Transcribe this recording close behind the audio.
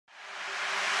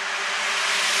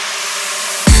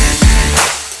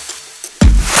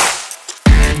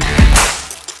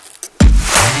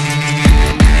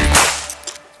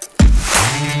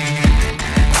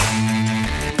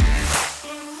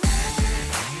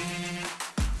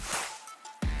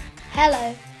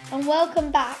Hello, and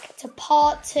welcome back to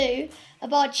part 2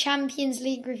 of our Champions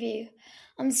League review.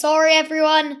 I'm sorry,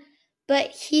 everyone,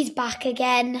 but he's back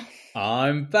again.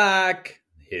 I'm back.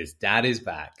 His dad is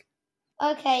back.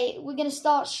 Okay, we're going to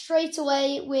start straight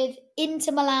away with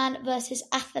Inter Milan versus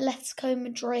Atletico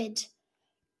Madrid.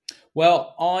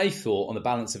 Well, I thought on the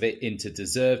balance of it, Inter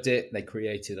deserved it. They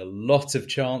created a lot of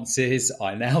chances.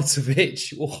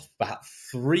 Arnautovic, about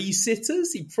 3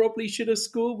 sitters. He probably should have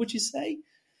scored, would you say?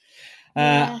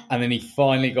 Yeah. And then he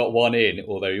finally got one in,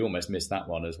 although he almost missed that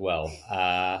one as well.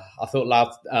 I thought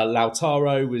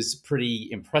Lautaro was pretty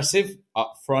impressive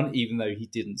up front, even though he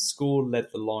didn't score, led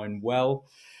the line well.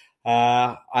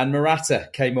 And Morata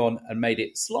came on and made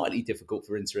it slightly difficult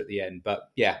for Inter at the end. But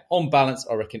yeah, on balance,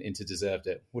 I reckon Inter deserved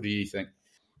it. What do you think?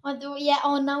 I thought,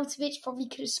 Arnautovic probably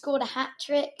could have scored a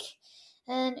hat-trick,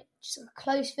 and just a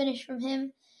close finish from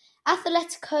him.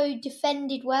 Atletico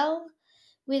defended well,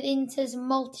 with Inter's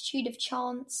multitude of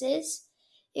chances.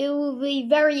 It will be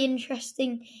very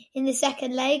interesting in the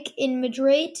second leg in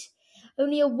Madrid.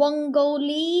 Only a 1-goal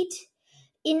lead.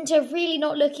 Inter really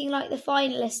not looking like the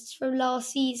finalists from last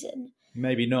season.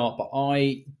 Maybe not, but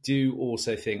I do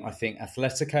also think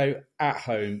Atletico at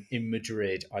home in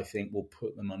Madrid, I think will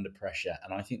put them under pressure,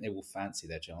 and I think they will fancy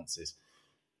their chances.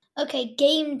 Okay,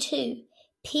 game 2.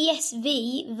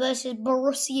 PSV versus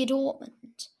Borussia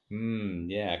Dortmund.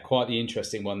 Yeah, quite the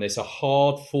interesting one. There's a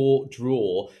hard-fought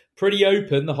draw, pretty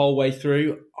open the whole way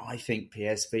through. I think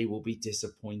PSV will be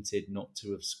disappointed not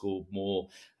to have scored more.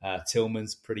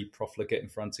 Tillman's pretty profligate in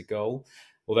front of goal,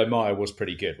 although Meyer was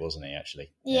pretty good, wasn't he,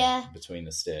 actually? Yeah. Between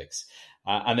the sticks.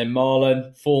 And then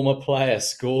Marlon, former player,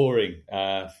 scoring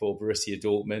for Borussia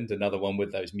Dortmund, another one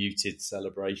with those muted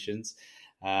celebrations.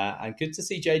 And good to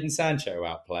see Jadon Sancho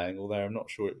out playing, although I'm not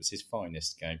sure it was his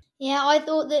finest game. Yeah, I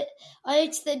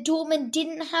noticed that Dortmund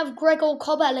didn't have Gregor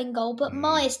Kobel in goal, but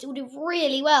Meyer still did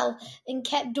really well and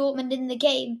kept Dortmund in the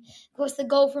game. Of course, the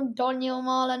goal from Daniel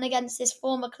Marlon against his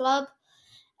former club.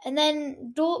 And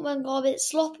then Dortmund got a bit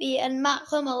sloppy and Matt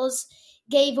Hummels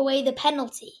gave away the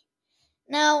penalty.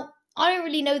 Now, I don't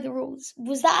really know the rules.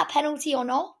 Was that a penalty or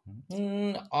not?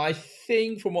 I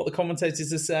think from what the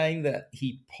commentators are saying that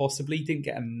he possibly didn't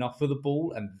get enough of the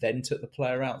ball and then took the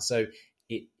player out. So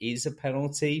it is a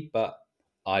penalty, but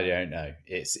I don't know.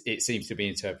 It seems to be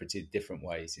interpreted different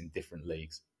ways in different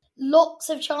leagues. Lots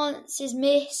of chances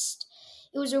missed.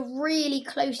 It was a really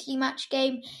closely matched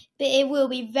game, but it will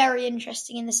be very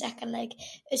interesting in the second leg,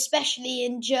 especially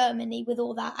in Germany with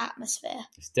all that atmosphere.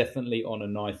 It's definitely on a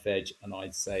knife edge, and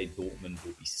I'd say Dortmund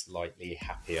will be slightly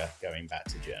happier going back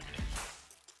to Germany.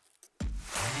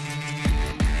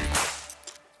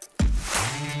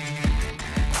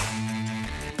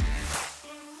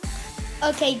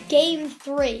 Okay, game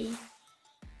 3.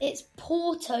 It's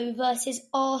Porto versus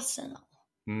Arsenal.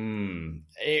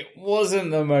 It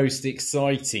wasn't the most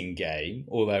exciting game,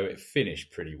 although it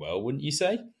finished pretty well, wouldn't you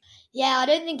say? Yeah, I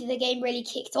don't think the game really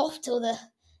kicked off till the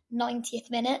 90th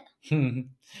minute.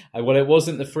 Well, it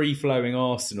wasn't the free-flowing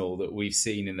Arsenal that we've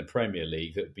seen in the Premier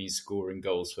League that have been scoring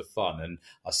goals for fun, and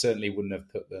I certainly wouldn't have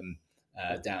put them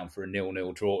down for a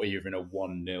 0-0 draw or even a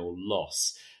 1-0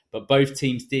 loss. But both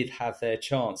teams did have their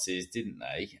chances, didn't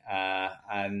they?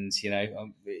 And,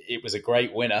 it was a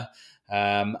great winner.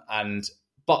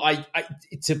 But I,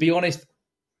 to be honest,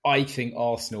 I think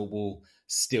Arsenal will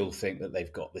still think that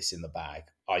they've got this in the bag.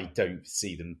 I don't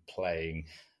see them playing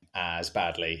as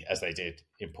badly as they did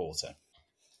in Porto.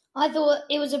 I thought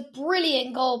it was a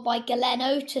brilliant goal by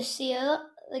Galeno to seal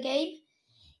the game.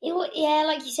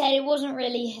 Like you said, it wasn't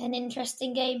really an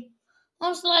interesting game.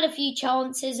 Arsenal had a few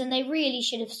chances and they really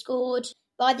should have scored,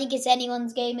 but I think it's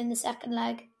anyone's game in the second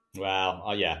leg. Well,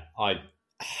 I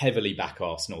heavily back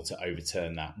Arsenal to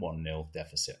overturn that 1-0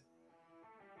 deficit.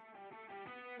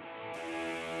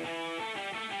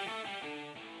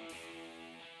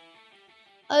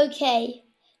 Okay,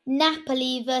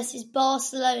 Napoli versus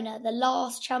Barcelona, the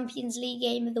last Champions League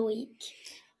game of the week.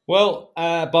 Well,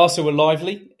 Barca were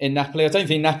lively in Napoli. I don't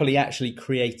think Napoli actually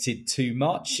created too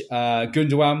much.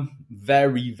 Gundogan,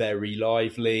 very, very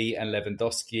lively, and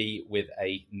Lewandowski with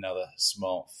another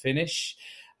smart finish.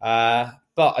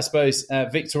 But I suppose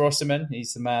Victor Osimhen,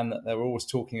 he's the man that they're always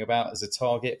talking about as a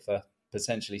target for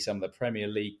potentially some of the Premier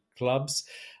League clubs.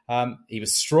 He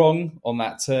was strong on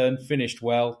that turn, finished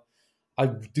well. I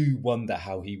do wonder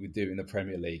how he would do in the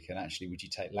Premier League. And actually, would you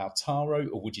take Lautaro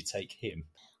or would you take him?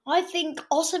 I think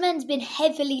Osimhen's been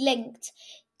heavily linked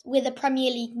with a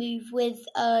Premier League move with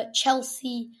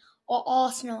Chelsea or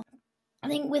Arsenal. I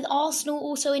think with Arsenal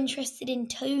also interested in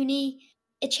Tony,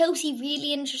 are Chelsea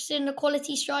really interested in a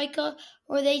quality striker,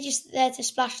 or are they just there to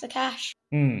splash the cash?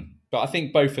 But I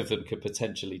think both of them could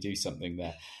potentially do something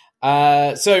there.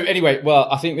 So anyway, well,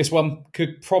 I think this one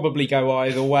could probably go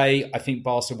either way. I think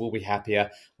Barca will be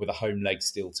happier with a home leg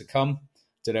still to come.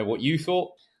 Don't know what you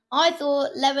thought. I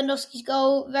thought Lewandowski's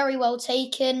goal, very well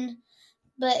taken,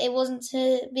 but it wasn't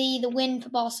to be the win for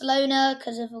Barcelona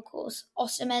because of course,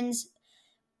 Osimhen's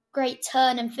great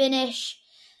turn and finish.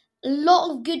 A lot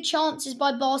of good chances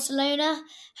by Barcelona,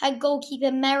 had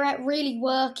goalkeeper Meret really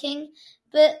working,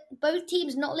 but both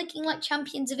teams not looking like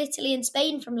champions of Italy and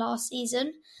Spain from last season.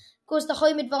 Of course, the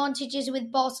home advantage is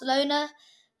with Barcelona,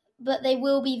 but they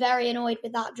will be very annoyed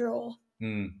with that draw.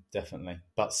 Definitely.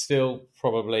 But still,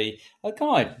 probably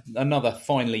another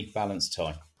finely balanced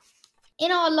tie.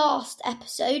 In our last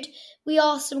episode, we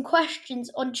asked some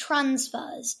questions on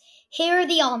transfers. Here are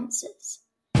the answers.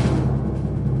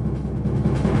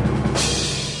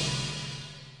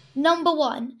 Number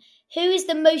 1. Who is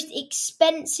the most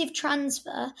expensive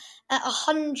transfer at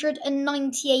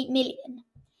 198 million?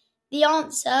 The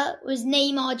answer was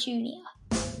Neymar Jr.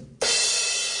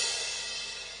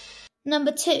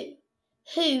 Number 2.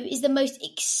 Who is the most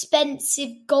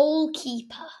expensive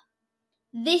goalkeeper?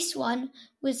 This one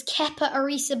was Kepa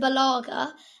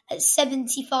Arrizabalaga at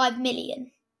 75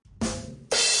 million.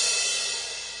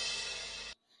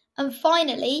 And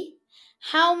finally,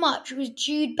 how much was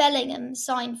Jude Bellingham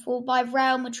signed for by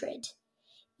Real Madrid?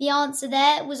 The answer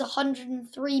there was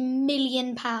 £103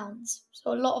 million,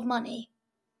 so a lot of money.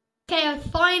 Okay, I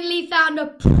finally found a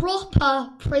proper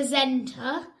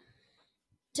presenter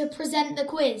to present the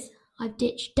quiz. I've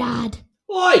ditched Dad.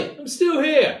 Oi, I'm still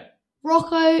here.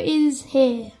 Rocco is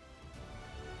here.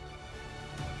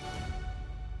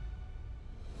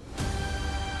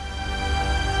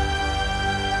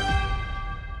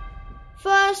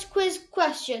 First quiz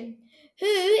question. Who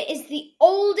is the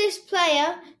oldest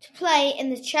player to play in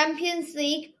the Champions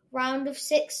League round of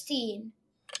 16?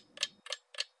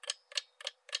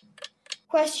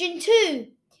 Question 2.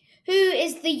 Who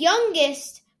is the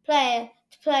youngest player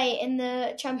to play in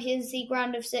the Champions League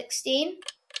round of 16?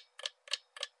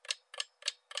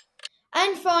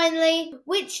 And finally,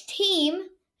 which team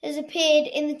has appeared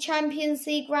in the Champions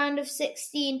League round of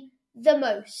 16 the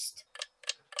most?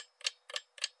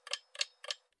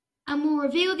 And we'll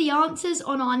reveal the answers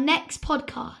on our next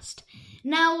podcast.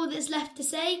 Now all that's left to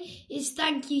say is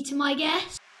thank you to my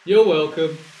guests. You're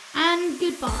welcome. And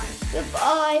goodbye.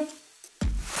 Goodbye.